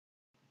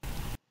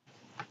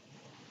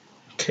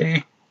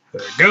Okay,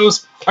 there it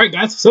goes. Alright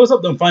guys, so what's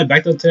up? I'm finally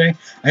back though today.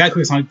 I got a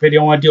quick Sonic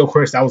video I want to do. Of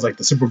course, that was like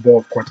the Super Bowl,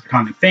 of course,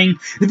 iconic thing.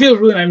 The video was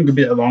really not even gonna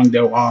be that long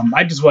though.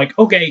 I just like,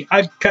 okay,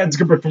 I kind of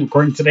skipped from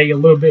recording today a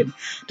little bit.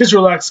 Just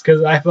relax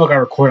because I feel like I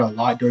record a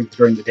lot during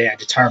the day. I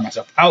just tire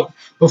myself out.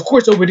 But of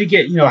course, we did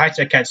get,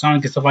 hashtag Cat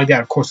Sonic and stuff like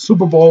that. Of course,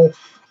 Super Bowl.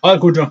 All the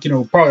cool junk,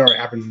 probably already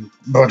happened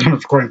by the time I'm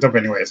recording stuff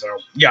anyway. So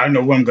yeah, I don't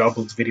know when I'm gonna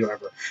upload this video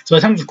ever. So by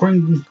the time I'm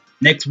recording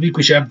next week,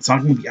 we should have the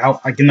Sonic movie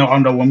out. I don't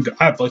know when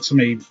I have like so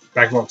many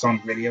backlog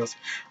Sonic videos.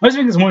 I just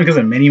think this one because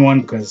of a mini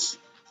one because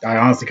I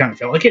honestly kind of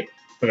felt like it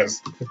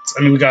because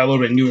we got a little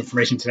bit of new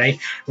information today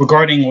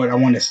regarding what I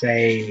want to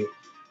say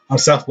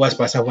Southwest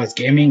by Southwest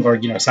Gaming or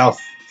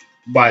South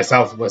by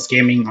Southwest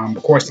Gaming.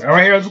 Of course,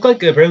 right here it looks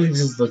like apparently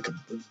this is like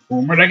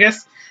rumored, I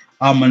guess.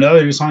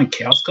 Another new Sonic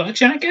Chaos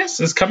Collection, I guess,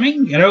 is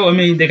coming.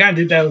 They kind of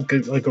did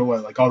that like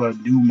all the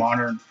new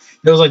modern.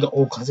 It was like the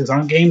old classic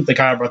Sonic games. They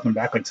kind of brought them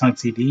back, like Sonic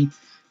CD.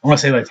 I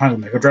want to say like Sonic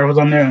Mega Drive was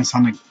on there and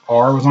Sonic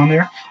R was on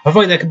there. I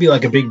feel like that could be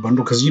like a big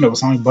bundle because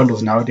Sonic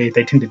bundles nowadays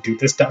they tend to do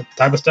this type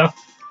of stuff.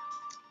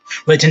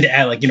 But they tend to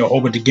add like a whole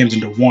bunch of games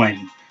into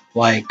one.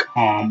 Like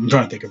I'm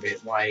trying to think of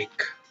it.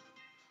 Like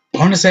I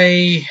want to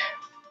say.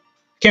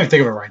 Can't even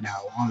think of it right now,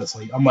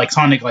 honestly. I'm like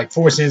Sonic like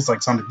Forces,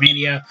 like Sonic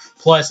Mania.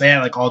 Plus, they had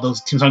like all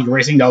those Team Sonic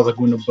Racing. That was like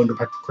when the bundle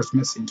pack for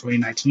Christmas in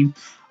 2019.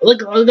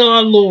 Like a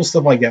lot of little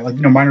stuff like that, like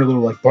minor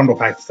little like bundle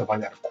packs and stuff like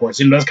that. Of course,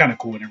 that's kind of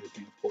cool and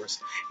everything. Of course,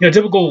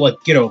 typical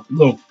like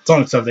little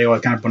Sonic stuff they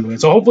always kind of bundle in.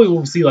 So hopefully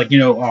we'll see like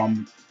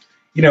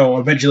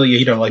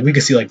eventually like we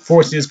could see like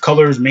Forces,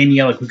 Colors,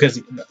 Mania, like because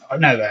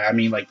not that I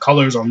mean like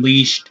Colors,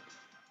 Unleashed.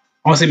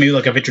 I want to say maybe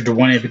like Adventure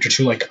 1 and Adventure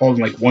 2, like all in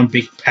like one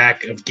big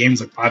pack of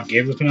games, like 5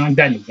 games or something like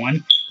that in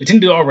one. They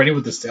tend to do it already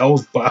with the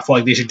sales, but I feel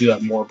like they should do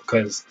that more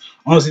because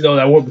honestly though,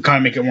 that would kind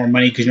of make it more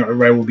money because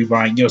everybody will be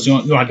buying, so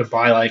you don't have to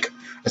buy like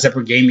a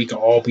separate game, you can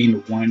all be into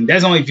one.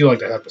 That's only if you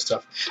like that type of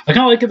stuff. I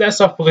kind of like that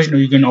stuff because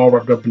you can all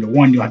wrap it up into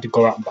one. You don't have to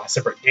go out and buy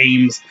separate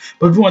games.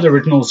 But if you want the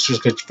originals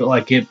just because you feel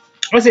like it,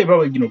 I say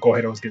probably go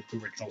ahead and always get the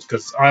originals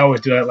because I always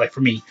do that. Like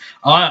for me,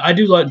 I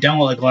do like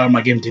download like a lot of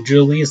my games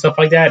digitally and stuff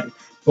like that.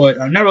 But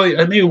not really,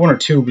 maybe 1 or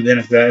 2. But then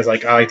if that is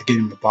like I like to get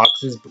in the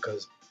boxes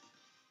because,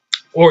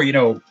 or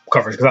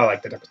covers because I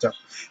like that type of stuff.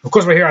 Of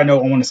course, right here I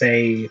want to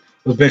say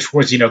with Bitch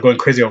Force, going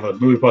crazy over the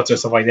movie poster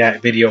stuff like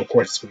that. Video, of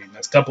course, is going to be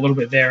messed up a little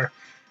bit there.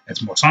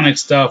 That's more Sonic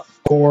stuff,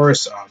 of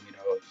course.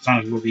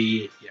 Sonic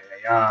movie,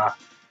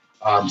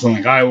 something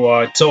like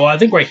Iowa. So I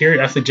think right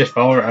here, actually, Jeff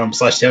Fowler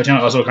 /Tail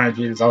Channel also kind of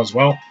do this out as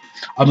well.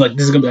 I'm like,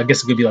 this is gonna be, I guess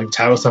it's gonna be like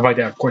title stuff like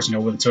that. Of course,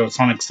 with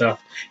Sonic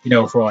stuff,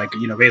 for like,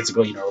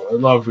 basically,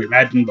 Love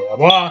Reimagined, blah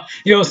blah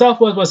blah.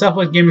 Southwest by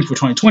Southwest Gaming for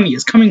 2020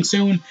 is coming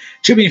soon.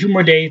 Should be in a few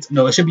more dates.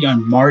 No, it should be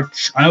on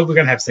March. I know we're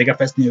gonna have Sega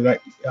Fest near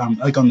that,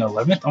 like on the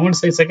 11th. I want to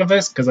say Sega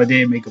Fest because I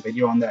did make a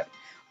video on that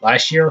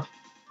last year.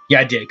 Yeah,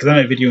 I did, because I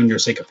made a video on your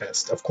Sega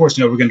Fest. Of course,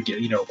 we're going to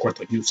get, of course,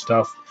 like, new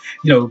stuff,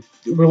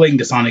 relating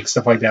to Sonic,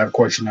 stuff like that. Of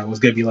course, it's going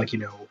to be, like, a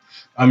new,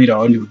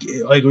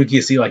 like, we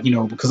can see, like,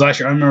 because last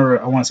year, I remember,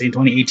 I want to say in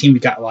 2018, we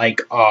got, like,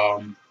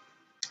 can't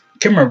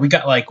remember, we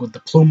got, like, with the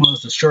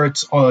Plumas, the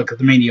shirts, all, like,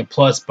 the Mania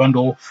Plus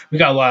bundle. We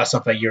got a lot of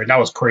stuff that year, and that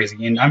was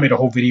crazy. And I made a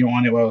whole video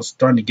on it when I was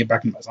starting to get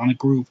back into my Sonic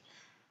groove.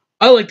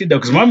 I liked it though,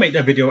 because when I made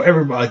that video,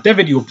 everybody that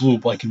video blew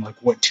up like in like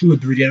what 2 or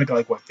 3 days. I got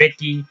like what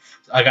 50.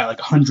 I got like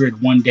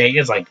 100 one day.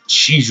 It's like,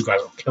 jeez, you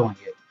guys are killing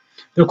it.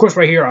 Then of course,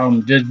 right here,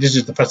 this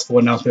is the festival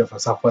announcement for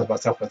Southwest by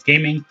Southwest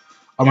Gaming.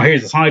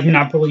 Here's the Sonic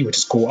Monopoly, which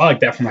is cool. I like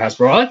that from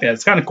Hasbro. I like that.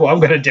 It's kind of cool. I'm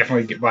gonna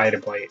definitely buy it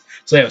and play it.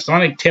 So yeah,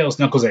 Sonic, Tails,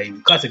 Knuckles,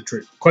 and classic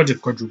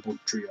quadruple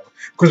trio.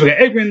 Of course, we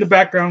got Edgar in the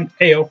background.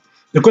 Heyo.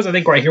 Of course, I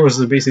think right here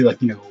was basically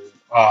like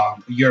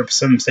Europe,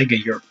 some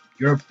Sega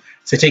Europe.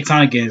 So take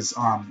Sonic is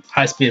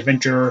High Speed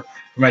Adventure,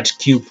 Magic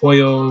Cube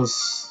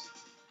Poyos,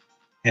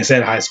 and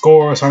said High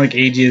Score, Sonic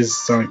Ages,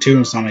 Sonic 2,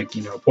 and Sonic,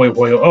 Puyo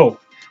Puyo. Oh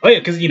yeah,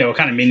 because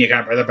kind of Mania kind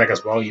of brought that back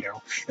as well. If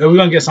we're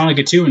gonna get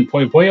Sonic 2 and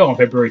Puyo Puyo on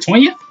February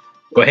 20th,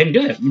 go ahead and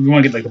do that. If you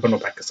want to get like the bundle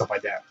pack and stuff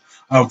like that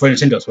for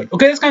Nintendo Switch.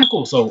 Okay, that's kind of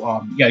cool.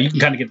 So yeah, you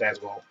can kind of get that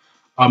as well.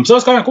 So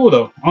it's kind of cool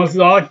though.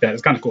 Honestly, I like that.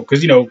 It's kind of cool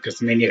because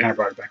because Mania kind of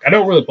brought it back. I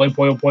don't really play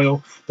Puyo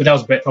Puyo, but that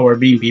was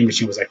Beam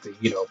Machine was actually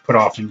put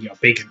off and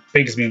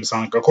biggest Beam of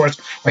Sonic. Of course,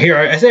 right here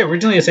I said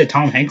originally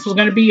Tom Hanks was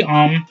gonna be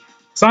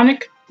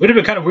Sonic. Would have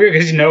been kind of weird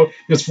because it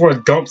was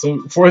Forrest Gump,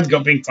 so Forrest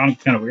Gump being Sonic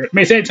is kind of weird. I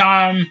mean, same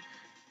time,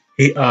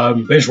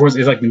 Ben Schwartz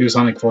is like the new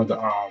Sonic for the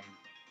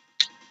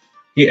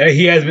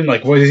he has been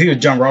like he was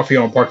John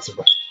Ralphio on Parks and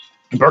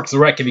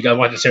Rec. If you guys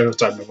watch the show,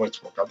 sorry, my voice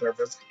broke out there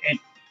for a second.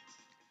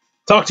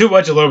 Talk too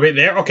much a little bit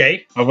there.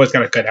 Okay, my voice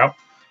kind of cut out.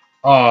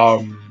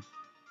 So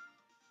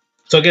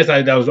I guess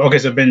that was okay.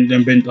 So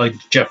been like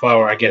Jeff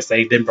Flower. I guess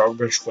they then brought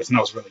Ben Schwartz, and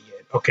that was really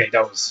it. Okay,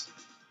 that was.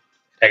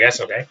 I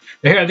guess okay.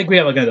 But here I think we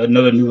have like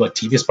another new like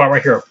TV spot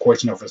right here. Of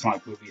course, for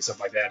Sonic movies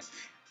stuff like that.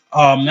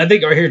 I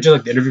think right here just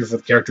like the interview for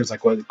the characters,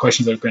 like what the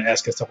questions they're going to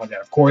ask and stuff like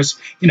that. Of course,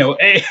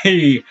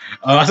 hey,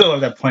 I still love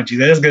that punchy.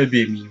 That is going to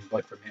be a meme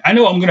like for me. I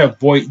know I'm going to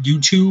avoid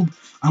YouTube.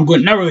 I'm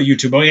going not really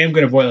YouTube, but I am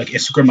going to avoid like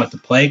Instagram like the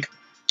plague.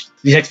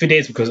 these next few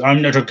days because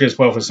I'm not trying to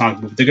spoil for the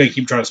Sonic movie. They're going to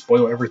keep trying to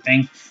spoil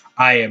everything.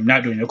 I am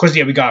not doing it. Of course,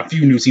 yeah, we got a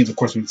few new scenes, of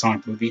course, from the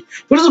Sonic movie,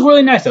 which is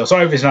really nice, though.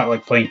 Sorry if it's not,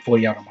 like, playing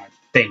fully out of my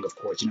thing, of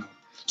course,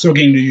 Still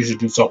getting to use the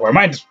new software. I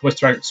might just switch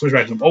back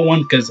to the old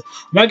one because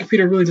my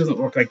computer really doesn't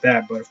work like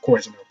that, but, of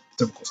course,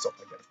 typical stuff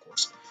like that, of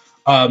course.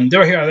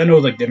 They're here. I know,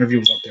 like, the interview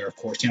was up there, of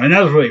course, and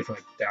that was really for,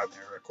 like, down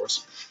there, of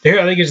course. They're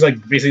here, I think it's,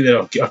 like, basically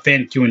a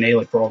fan Q&A,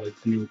 like, for all the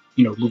new,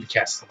 movie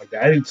casts, stuff like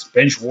that. I think it's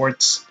Ben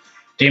Schwartz,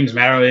 James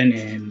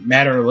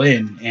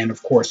Madeline, and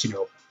of course, Jim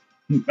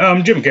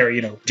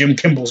Carrey, Jim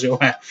Kimball's show.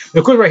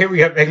 Of course, right here we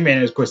have Eggman,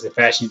 and of course, the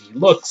fashion he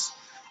looks.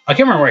 I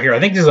can't remember right here. I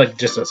think this is like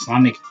just a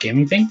Sonic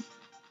gaming thing.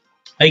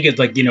 I think it's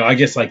like, I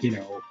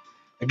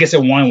guess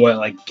it won what,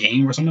 like,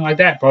 game or something like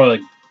that.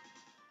 Probably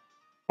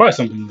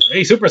something.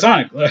 Hey,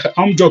 Supersonic.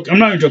 I'm joking. I'm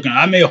not even joking.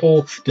 I made a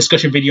whole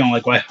discussion video on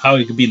like how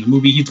he could be in the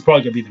movie. He's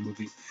probably gonna be in the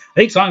movie. I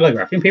think Sonic like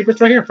wrapping papers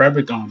right here.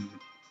 Fabric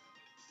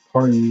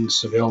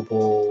cartons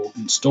available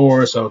in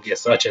stores, so I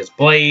guess such as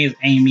Blaze,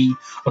 Amy.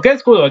 Okay,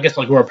 that's cool. I guess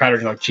like we're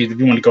patterns like cheese if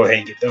you want to go ahead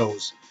and get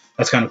those.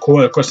 That's kind of cool.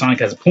 Of course, Sonic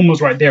has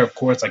Pumas right there. Of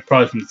course, like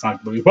probably from the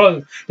Sonic movie.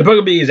 Probably the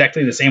Pokemon be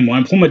exactly the same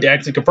one. Puma did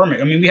actually confirm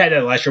it. I mean, we had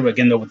that last year, but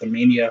again though with the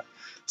Mania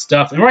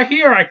stuff. And right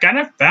here, I kind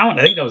of found.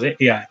 I think that was it.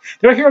 Yeah,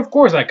 right here, of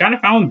course, I kind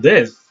of found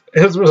this.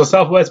 This was a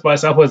Southwest by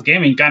Southwest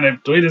Gaming. Kind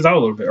of tweeted this out a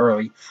little bit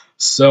early.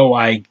 So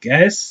I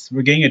guess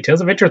we're getting a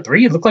Tales of Adventure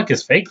 3. It looked like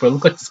it's fake, but it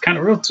looked like it's kind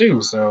of real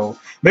too. So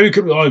maybe it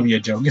could all be a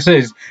joke. It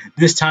says,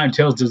 this time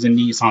Tails doesn't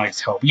need Sonic's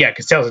help. Yeah,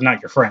 because Tails is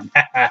not your friend.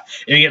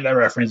 If you get that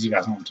reference, you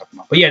guys know what I'm talking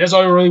about. But yeah, that's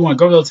all we really want to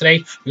go over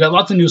today. We got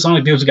lots of new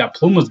Sonic videos. We got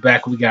Plumas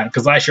back. We got,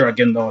 because last year,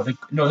 again, though, I think,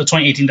 no,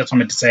 2018, that's what I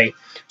meant to say.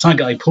 Sonic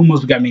got like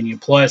Plumas. We got Mania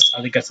Plus.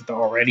 I think I said that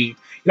already.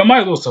 My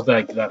little stuff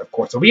like that, of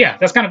course. So, but yeah,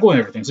 that's kind of cool and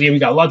everything. So yeah, we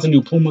got lots of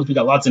new Plumas. We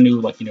got lots of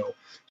new, like,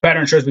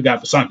 pattern shirts. We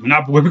got Sonic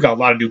Monopoly. We got a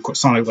lot of new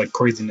Sonic like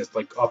craziness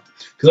like up.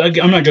 Because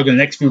I'm not joking. The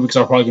next few weeks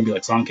are probably gonna be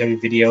like Sonic heavy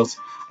videos,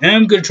 and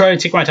I'm gonna try to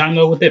take my time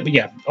though with it. But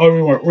yeah, I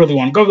really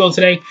want to go though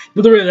today.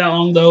 Not really that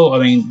long though. I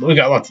mean, we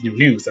got lots of new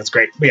news. That's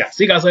great. But yeah,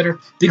 see you guys later.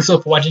 Thanks so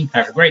much for watching.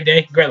 Have a great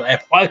day. Great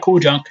life. All the cool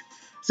junk.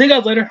 See you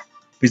guys later.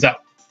 Peace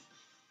out.